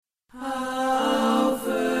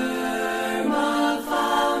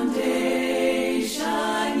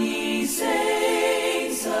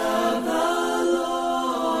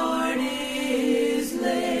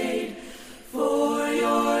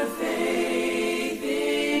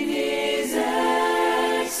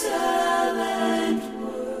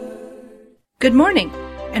Good morning,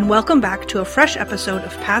 and welcome back to a fresh episode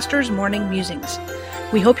of Pastor's Morning Musings.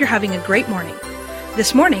 We hope you're having a great morning.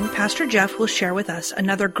 This morning, Pastor Jeff will share with us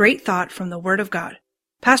another great thought from the Word of God.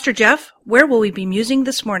 Pastor Jeff, where will we be musing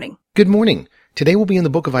this morning? Good morning. Today we'll be in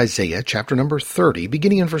the book of Isaiah, chapter number 30,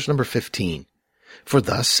 beginning in verse number 15. For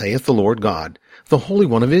thus saith the Lord God, the Holy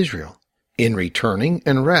One of Israel, in returning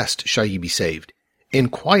and rest shall ye be saved. In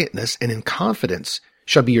quietness and in confidence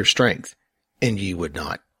shall be your strength, and ye would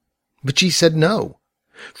not. But ye said, No,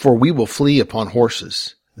 for we will flee upon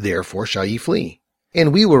horses, therefore shall ye flee.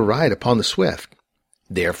 And we will ride upon the swift,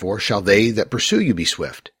 therefore shall they that pursue you be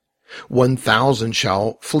swift. 1,000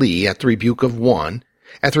 shall flee at the rebuke of one,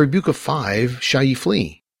 at the rebuke of 5 shall ye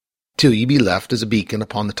flee, till ye be left as a beacon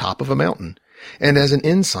upon the top of a mountain, and as an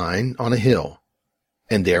ensign on a hill.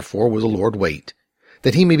 And therefore will the Lord wait,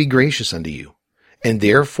 that he may be gracious unto you, and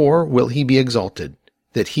therefore will he be exalted,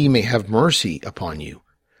 that he may have mercy upon you.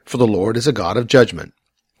 For the Lord is a God of judgment.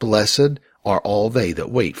 Blessed are all they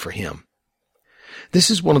that wait for him. This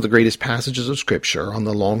is one of the greatest passages of Scripture on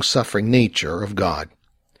the long-suffering nature of God.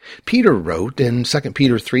 Peter wrote in 2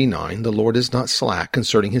 Peter 3:9, The Lord is not slack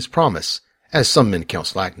concerning his promise, as some men count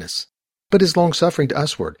slackness, but is long-suffering to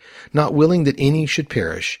usward, not willing that any should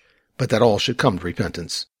perish, but that all should come to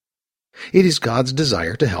repentance. It is God's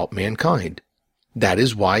desire to help mankind. That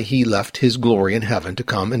is why he left his glory in heaven to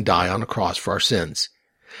come and die on a cross for our sins.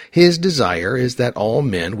 His desire is that all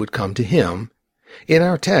men would come to him. In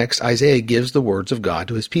our text, Isaiah gives the words of God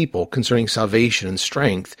to his people concerning salvation and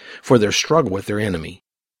strength for their struggle with their enemy.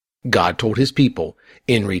 God told his people,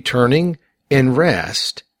 In returning and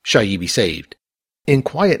rest shall ye be saved. In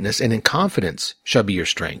quietness and in confidence shall be your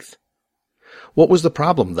strength. What was the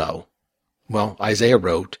problem, though? Well, Isaiah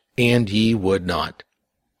wrote, And ye would not.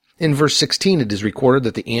 In verse 16 it is recorded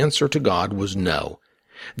that the answer to God was no.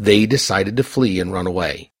 They decided to flee and run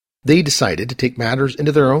away. They decided to take matters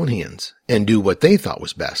into their own hands and do what they thought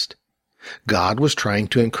was best. God was trying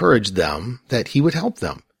to encourage them that he would help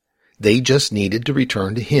them. They just needed to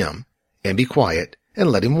return to him and be quiet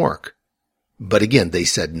and let him work. But again, they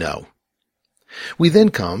said no. We then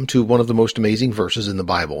come to one of the most amazing verses in the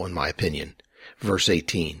Bible, in my opinion. Verse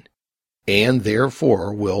 18. And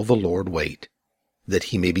therefore will the Lord wait, that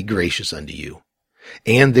he may be gracious unto you.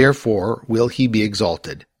 And therefore will he be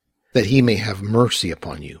exalted, that he may have mercy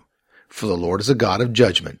upon you. For the Lord is a God of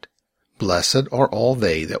judgment. Blessed are all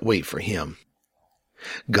they that wait for him.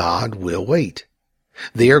 God will wait.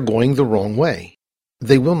 They are going the wrong way.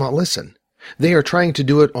 They will not listen. They are trying to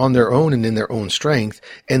do it on their own and in their own strength,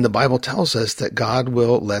 and the Bible tells us that God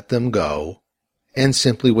will let them go and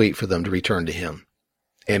simply wait for them to return to him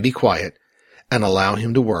and be quiet and allow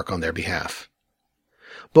him to work on their behalf.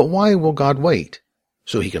 But why will God wait?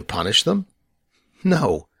 So he can punish them?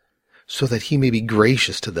 No, so that he may be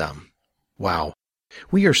gracious to them. Wow.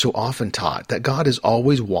 We are so often taught that God is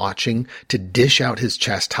always watching to dish out his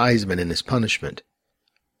chastisement and his punishment.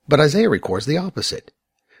 But Isaiah records the opposite.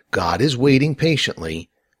 God is waiting patiently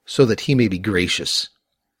so that he may be gracious.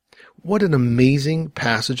 What an amazing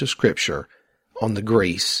passage of Scripture on the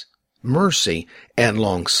grace, mercy, and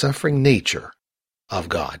long-suffering nature of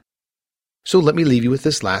God. So let me leave you with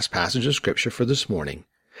this last passage of Scripture for this morning,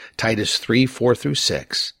 Titus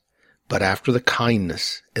 3:4-6. But after the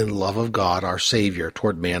kindness and love of God our Savior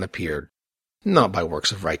toward man appeared, not by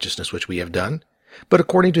works of righteousness which we have done, but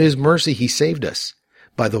according to his mercy he saved us,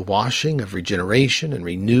 by the washing of regeneration and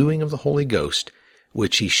renewing of the Holy Ghost,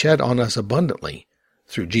 which he shed on us abundantly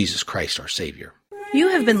through Jesus Christ our Savior. You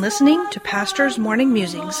have been listening to Pastor's Morning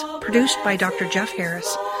Musings, produced by Dr. Jeff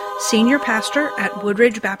Harris, Senior Pastor at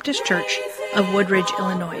Woodridge Baptist Church of Woodridge,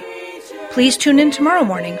 Illinois. Please tune in tomorrow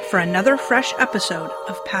morning for another fresh episode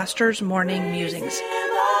of Pastor's Morning Musings.